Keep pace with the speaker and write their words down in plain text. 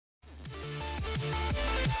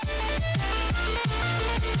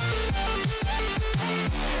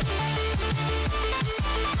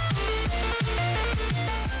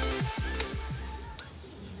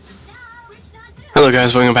Hello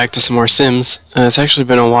guys, welcome back to some more Sims. It's actually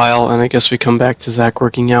been a while, and I guess we come back to Zach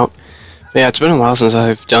working out. But yeah, it's been a while since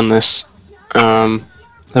I've done this. I've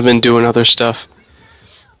been doing other stuff,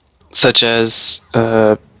 such as,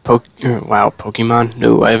 Pokemon?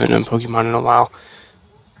 No, I haven't done Pokemon in a while.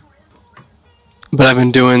 But I've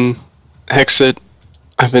been doing Hexit,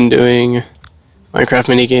 I've been doing Minecraft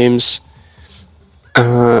minigames.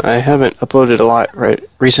 I haven't uploaded a lot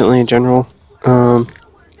recently in general.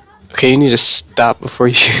 Okay, you need to stop before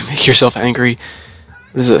you make yourself angry.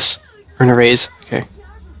 What is this? Earn a raise. Okay.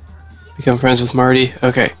 Become friends with Marty.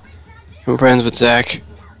 Okay. Become friends with Zach.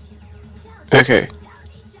 Okay. Get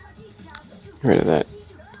rid of that.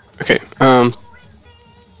 Okay.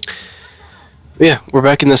 Yeah, we're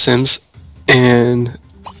back in The Sims, and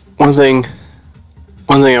one thing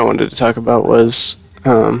I wanted to talk about was,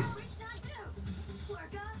 hold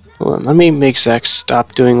on, let me make Zach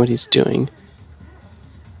stop doing what he's doing.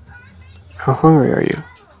 How hungry are you?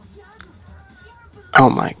 Oh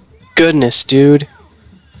my goodness, dude.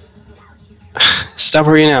 Stop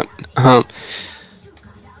working out.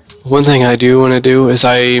 One thing I do want to do is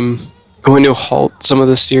I'm going to halt some of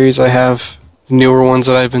the series I have, newer ones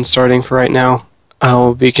that I've been starting for right now.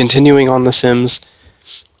 I'll be continuing on The Sims.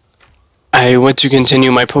 I want to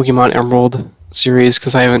continue my Pokemon Emerald series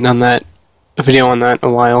because I haven't done a video on that in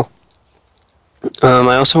a while.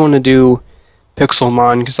 I also want to do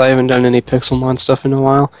Pixelmon, because I haven't done any Pixelmon stuff in a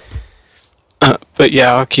while. But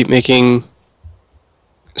yeah, I'll keep making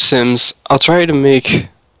Sims. I'll try to make...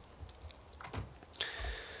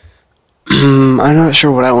 I'm not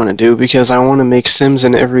sure what I want to do, because I want to make Sims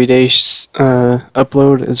an everyday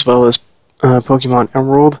upload, as well as Pokemon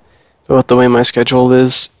Emerald. But with the way my schedule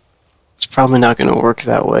is, it's probably not going to work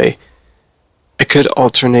that way. I could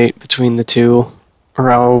alternate between the two.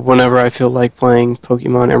 Or whenever I feel like playing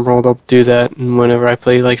Pokemon Emerald, I'll do that, and whenever I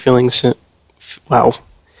feel like failing Sims,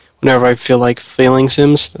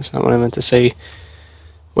 that's not what I meant to say.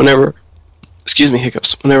 Excuse me,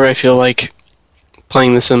 hiccups. Whenever I feel like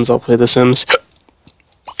playing The Sims, I'll play The Sims.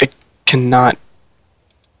 I cannot.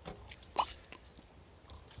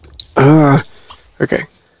 Okay.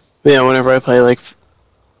 But yeah, whenever I play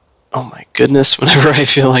oh my goodness, whenever I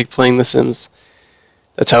feel like playing The Sims.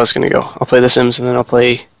 That's how it's going to go. I'll play The Sims and then I'll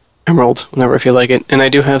play Emerald whenever I feel like it. And I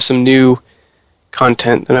do have some new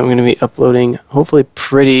content that I'm going to be uploading, hopefully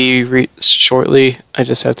pretty shortly. I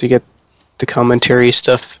just have to get the commentary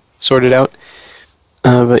stuff sorted out.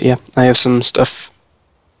 But yeah, I have some stuff,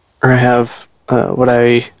 or I have what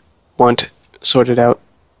I want sorted out.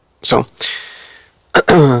 So,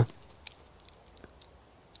 okay,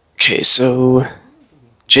 so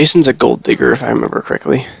Jason's a gold digger, if I remember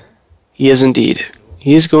correctly. He is indeed.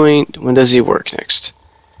 He's going... When does he work next?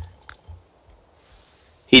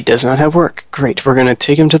 He does not have work. Great. We're going to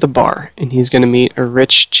take him to the bar, and he's going to meet a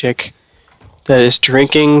rich chick that is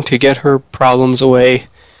drinking to get her problems away.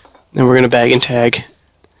 Then we're going to bag and tag. I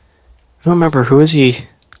don't remember. Who is he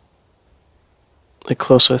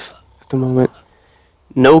close with at the moment?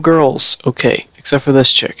 No girls. Okay. Except for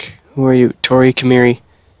this chick. Who are you? Tori Kamiri.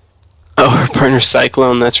 Oh, her partner's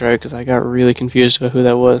Cyclone. That's right, because I got really confused about who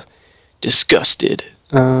that was. Disgusted.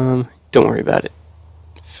 Don't worry about it.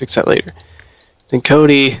 Fix that later. Then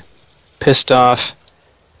Cody, pissed off.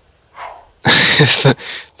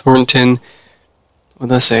 Thornton, what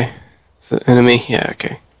did I say? Is it enemy? Yeah,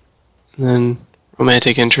 okay. And then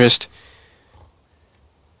romantic interest.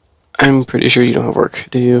 I'm pretty sure you don't have work,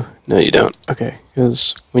 do you? No, you don't. Okay,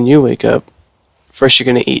 because when you wake up, first you're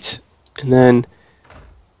gonna eat, and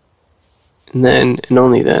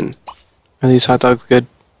only then. Are these hot dogs good?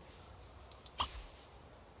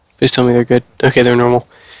 Please tell me they're good. Okay, they're normal.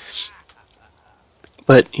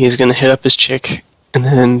 But he's gonna hit up his chick, and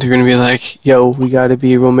then they're gonna be like, yo, we gotta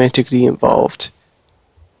be romantically involved.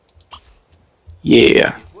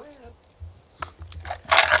 Yeah.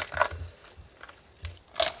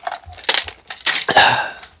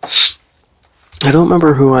 I don't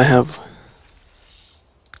remember who I have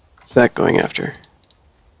Zach going after.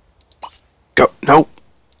 Go. Nope.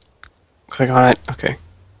 Click on it. Okay.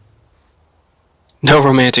 No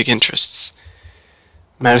romantic interests.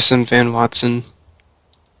 Madison Van Watson.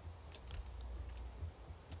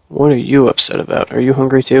 What are you upset about? Are you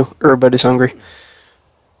hungry too? Everybody's hungry.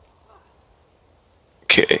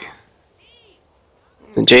 Okay.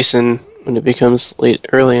 And Jason, when it becomes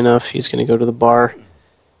early enough, he's going to go to the bar.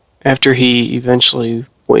 After he eventually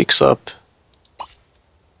wakes up.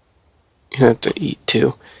 You have to eat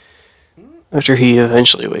too. After he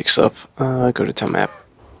eventually wakes up, go to town map.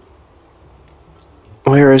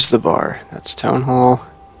 Where is the bar? That's Town Hall.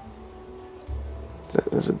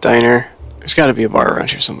 There's a diner. There's got to be a bar around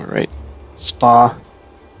here somewhere, right? spa.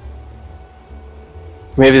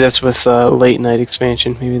 Maybe that's with late night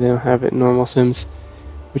expansion. Maybe they don't have it in normal Sims,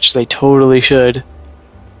 which they totally should.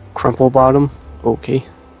 Crumple bottom. Okay.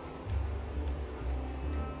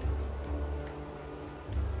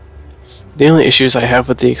 The only issues I have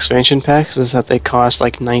with the expansion packs is that they cost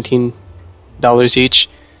like $19 each.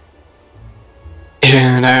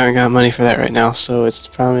 And I haven't got money for that right now, so it's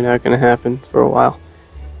probably not going to happen for a while.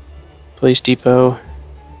 Place Depot.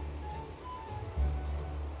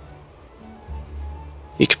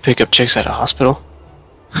 You can pick up chicks at a hospital.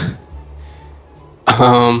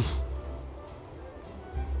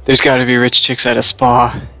 There's got to be rich chicks at a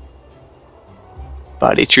spa.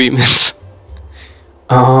 Body treatments.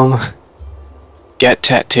 Get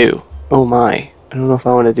tattoo. Oh my. I don't know if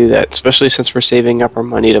I want to do that, especially since we're saving up our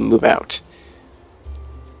money to move out.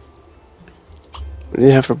 What do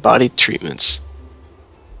you have for body treatments?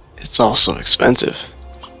 It's all so expensive.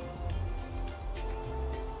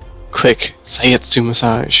 Quick, Sayatsu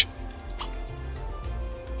massage.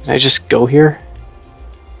 Can I just go here?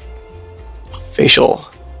 Facial.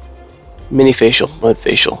 Mini facial, mud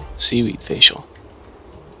facial, seaweed facial.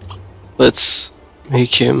 Let's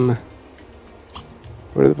make him...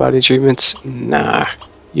 What are the body treatments? Nah.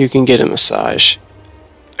 You can get a massage.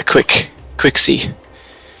 A quick see.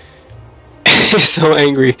 He's so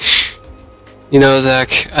angry. You know,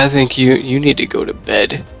 Zach, I think you need to go to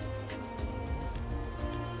bed.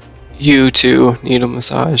 You too need a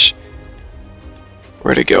massage.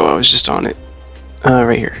 Where'd it go? I was just on it.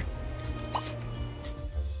 Right here.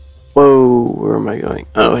 Whoa, where am I going?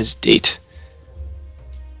 Oh, his date.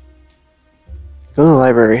 Go to the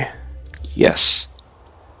library. Yes.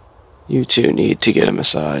 You two need to get a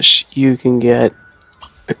massage. You can get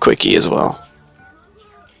a quickie as well.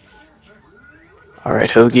 Alright,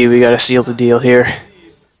 Hoagie, we gotta seal the deal here.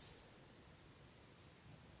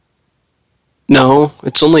 No,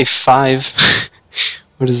 it's only 5.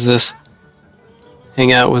 What is this?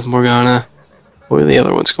 Hang out with Morgana. What are the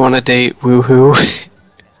other ones? Go on a date. Woohoo.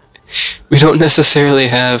 We don't necessarily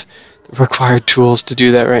have the required tools to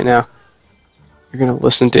do that right now. We're gonna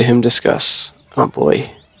listen to him discuss. Oh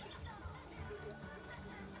boy.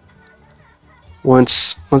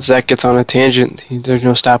 Once Zach gets on a tangent, there's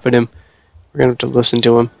no stopping him. We're gonna have to listen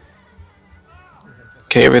to him.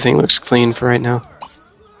 Okay, everything looks clean for right now.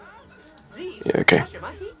 Yeah, okay.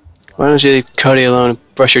 Why don't you leave Cody alone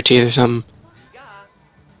and brush your teeth or something?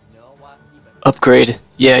 Upgrade.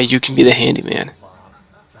 Yeah, you can be the handyman.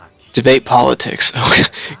 Debate politics. Okay.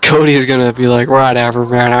 Cody is gonna be like, whatever,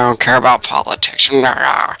 man, I don't care about politics.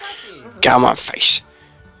 Get on my face.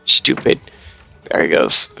 Stupid. There he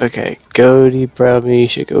goes. Okay, Cody probably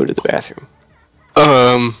should go to the bathroom.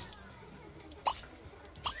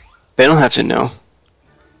 They don't have to know.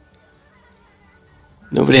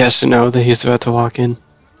 Nobody has to know that he's about to walk in.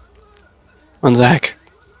 On Zach.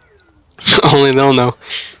 Only they'll know.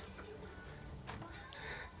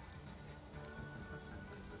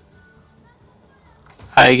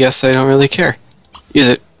 I guess I don't really care. Use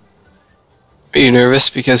it. Are you nervous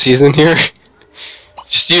because he's in here?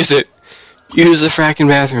 Just use it. Use the fracking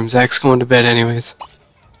bathroom. Zach's going to bed anyways.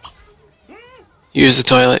 Use the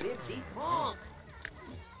toilet.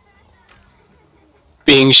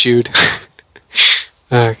 Being shooed.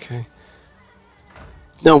 Okay.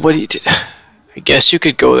 No, what do you do? I guess you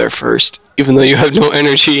could go there first, even though you have no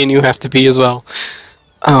energy and you have to pee as well.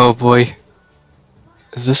 Oh boy.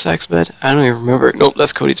 Is this Zach's bed? I don't even remember. Nope,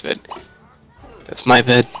 that's Cody's bed. That's my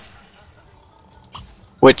bed.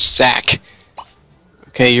 Which Zach?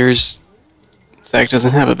 Okay, yours... Zach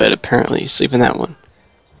doesn't have a bed, apparently. You sleep in that one.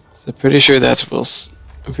 So I'm pretty sure that's Will's.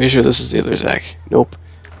 I'm pretty sure this is the other Zach. Nope.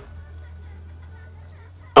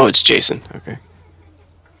 Oh, it's Jason. Okay.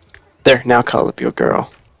 There, now call up your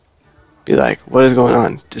girl. Be like, what is going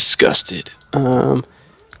on? Disgusted.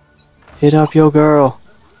 Hit up your girl.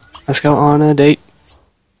 Let's go on a date.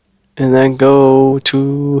 And then go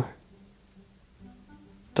to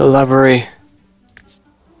the library.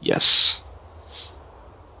 Yes.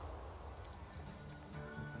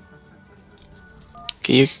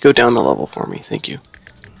 Okay, you could go down the level for me. Thank you.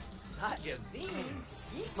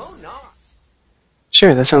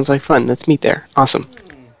 Sure, that sounds like fun. Let's meet there. Awesome.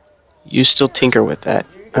 You still tinker with that.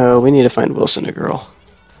 Oh, we need to find Wilson a girl.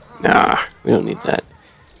 Nah, we don't need that.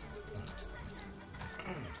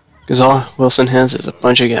 Because all Wilson has is a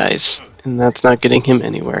bunch of guys, and that's not getting him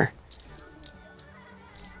anywhere.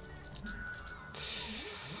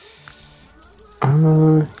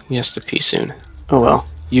 He has to pee soon. Oh well,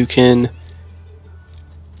 you can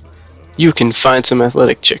find some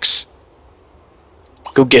athletic chicks.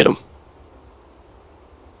 Go get them.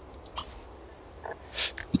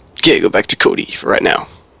 Okay, go back to Cody for right now.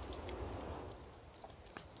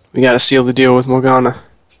 We gotta seal the deal with Morgana.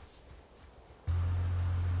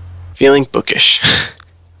 Feeling bookish.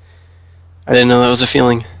 I didn't know that was a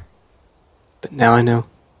feeling. But now I know.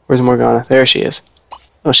 Where's Morgana? There she is.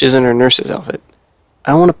 Oh, she's in her nurse's outfit.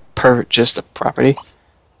 I don't want to purchase the property.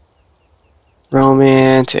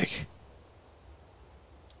 Romantic.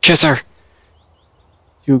 Kiss her!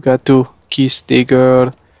 You got to kiss the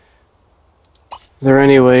girl. Is there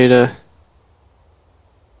any way to...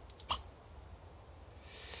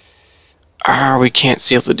 we can't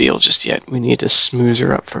seal the deal just yet. We need to smooth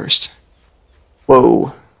her up first.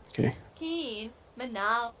 Whoa. Okay. Keen,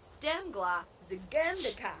 Manal, Stemgla,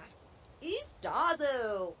 Zagandaka, East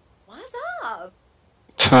Dazo. What's up?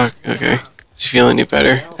 Talk. Okay. Does he feel any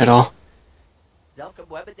better at all?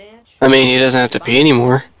 I mean, he doesn't have to pee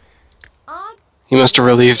anymore. He must have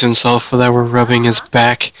relieved himself without we're rubbing his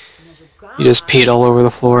back. He just peed all over the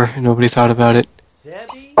floor and nobody thought about it.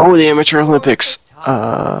 Oh, the Amateur Olympics.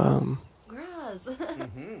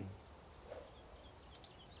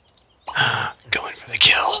 Going for the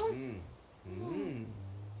kill.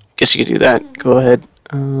 Guess you could do that. Go ahead.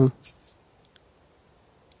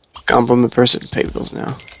 Compliment person pay bills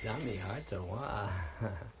now.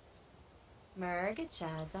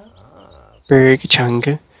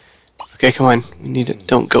 Rayquaczech. Okay, come on. We need it.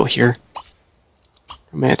 Don't go here.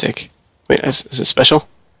 Romantic. Wait, is it special?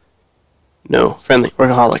 No. Friendly.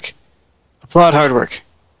 Workaholic. Applaud hard work.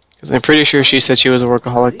 Because I'm pretty sure she said she was a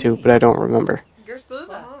workaholic too, but I don't remember.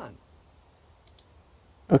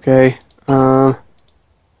 Okay. Where'd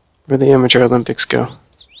the Amateur Olympics go?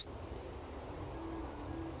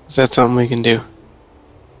 Is that something we can do?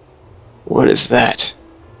 What is that?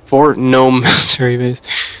 Fort Nome military base.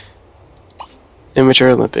 Amateur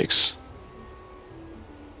Olympics.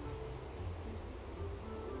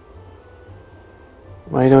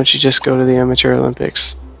 Why don't you just go to the Amateur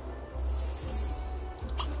Olympics?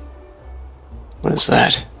 What is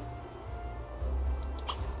that?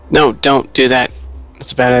 No, don't do that.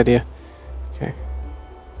 That's a bad idea. Okay.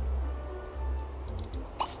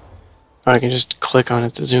 Oh, I can just click on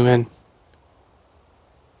it to zoom in.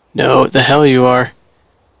 No, the hell you are.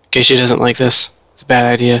 Okay, she doesn't like this. It's a bad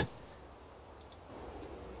idea.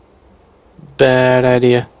 Bad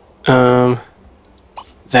idea.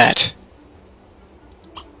 That.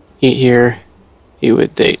 Eat here. Eat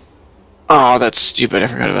with date. Oh, that's stupid. I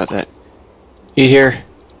forgot about that. Eat here.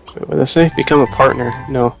 Wait, what did I say? Become a partner.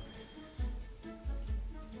 No.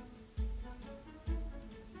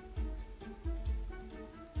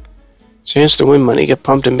 Chance to win money. Get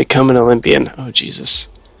pumped and become an Olympian. Oh, Jesus.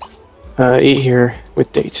 Eat here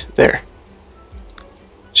with date. There.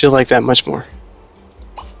 She'll like that much more.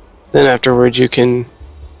 Then afterwards you can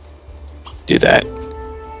do that.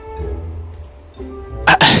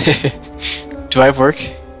 Do I have work?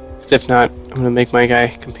 Because if not, I'm going to make my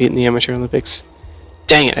guy compete in the Amateur Olympics.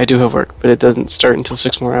 Dang it, I do have work, but it doesn't start until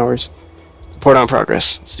 6 more hours. Report on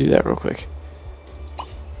progress. Let's do that real quick.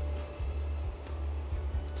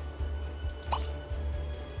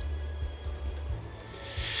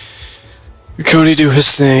 Cody do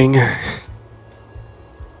his thing. I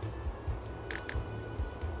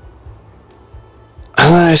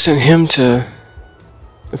thought I sent him to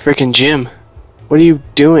the frickin' gym. What are you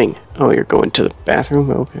doing? Oh, you're going to the bathroom?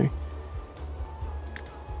 Okay.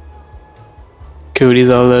 Cody's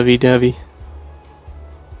all lovey-dovey.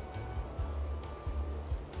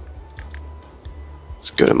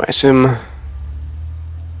 Let's go to my sim.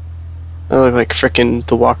 I look like frickin'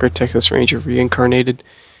 the Walker Texas Ranger reincarnated.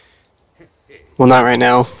 Well, not right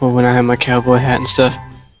now, but when I have my cowboy hat and stuff.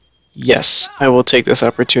 Yes, I will take this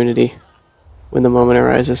opportunity when the moment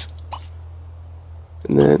arises.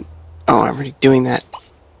 And then... Oh, I'm already doing that.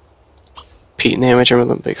 Pete in the Amateur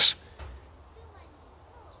Olympics.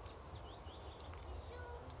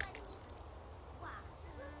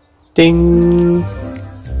 Ding!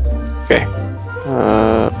 Okay.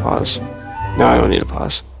 Pause. No, I don't need to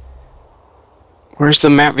pause. Where's the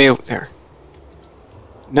map view? There.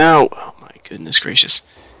 No! Oh my goodness gracious.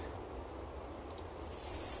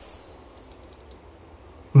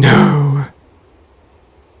 No!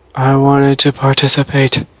 I wanted to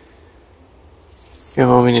participate. Yeah,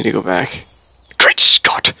 well, we need to go back. Great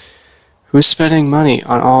Scott! Who's spending money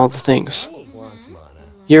on all the things?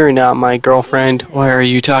 You're not my girlfriend. Why are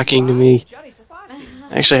you talking to me?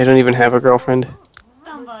 Actually, I don't even have a girlfriend.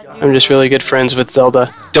 I'm just really good friends with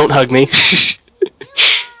Zelda. Don't hug me.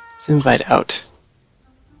 Let's invite out.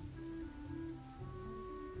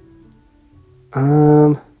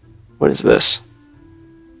 What is this?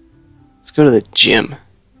 Let's go to the gym.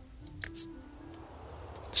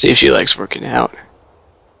 See if she likes working out.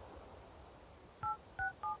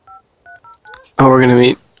 Oh, we're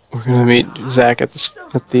gonna meet Zach at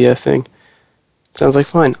the thing. Sounds like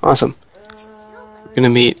fun. Awesome. We're gonna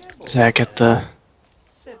meet Zach at the...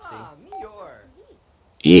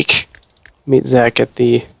 Eek. Meet Zach at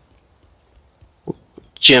the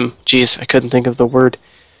gym. Jeez, I couldn't think of the word.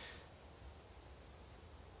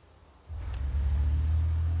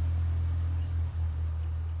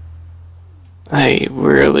 I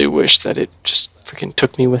really wish that it just freaking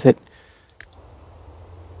took me with it.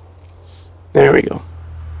 There we go.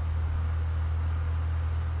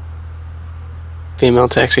 Female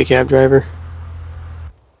taxi cab driver.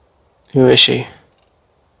 Who is she?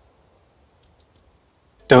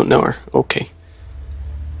 Don't know her. Okay.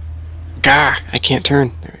 Gah! I can't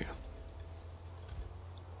turn. There we go.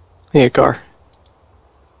 Hey, a car.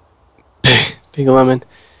 Big lemon.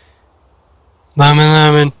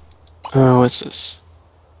 Lemon. Oh, what's this?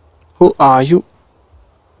 Who are you?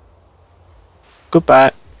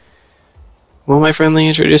 Goodbye. What am I friendly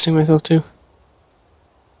introducing myself to?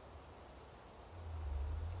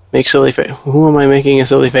 Make silly face. Who am I making a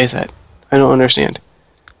silly face at? I don't understand.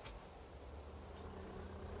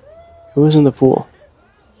 Who was in the pool?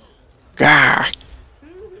 Gah!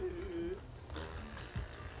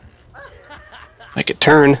 I could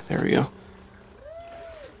turn. There we go.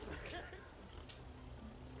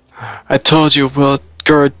 I told you, well,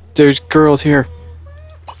 there's girls here.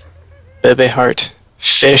 Bebe heart.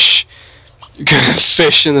 Fish. You're gonna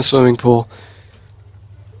fish in the swimming pool.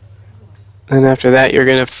 And after that, you're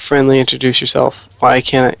gonna friendly introduce yourself. Why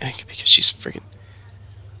can't I? Because she's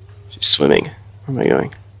swimming. Where am I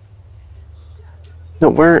going? No,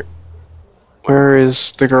 where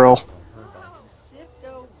is the girl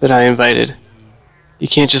that I invited? You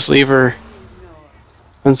can't just leave her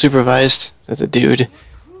unsupervised. That's a dude.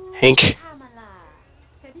 Hank.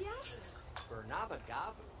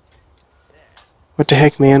 What the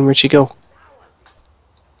heck, man? Where'd she go?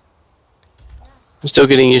 I'm still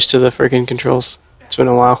getting used to the freaking controls. It's been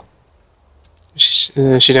a while.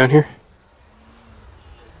 Is she down here?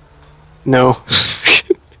 No.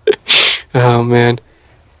 Oh, man.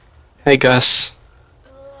 Hey, Gus.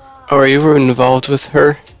 Oh, are you involved with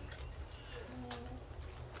her?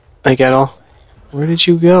 Like at all? Where did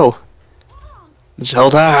you go?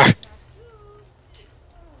 Zelda!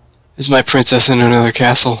 Is my princess in another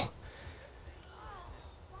castle?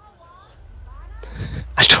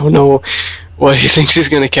 I don't know what he thinks he's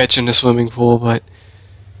gonna catch in the swimming pool, but...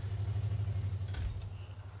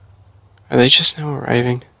 Are they just now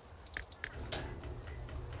arriving?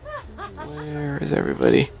 Where is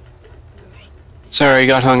everybody? Sorry, I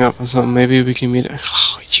got hung up on something. Maybe we can meet...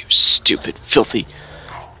 Oh, you stupid, filthy...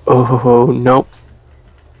 Oh, nope.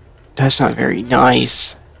 That's not very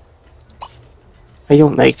nice. I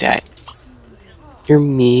don't like that. You're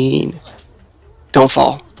mean. Don't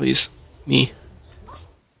fall, please. Me.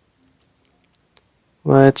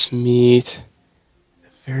 Let's meet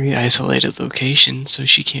a very isolated location so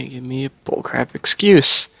she can't give me a bullcrap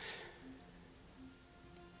excuse.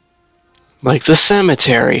 Like the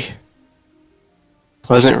cemetery.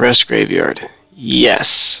 Pleasant Rest Graveyard.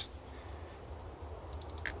 Yes.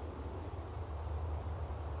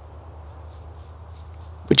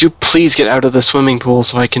 Would you please get out of the swimming pool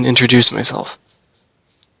so I can introduce myself?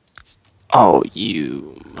 Oh,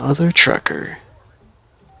 you mother trucker.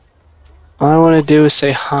 All I want to do is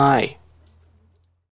say hi.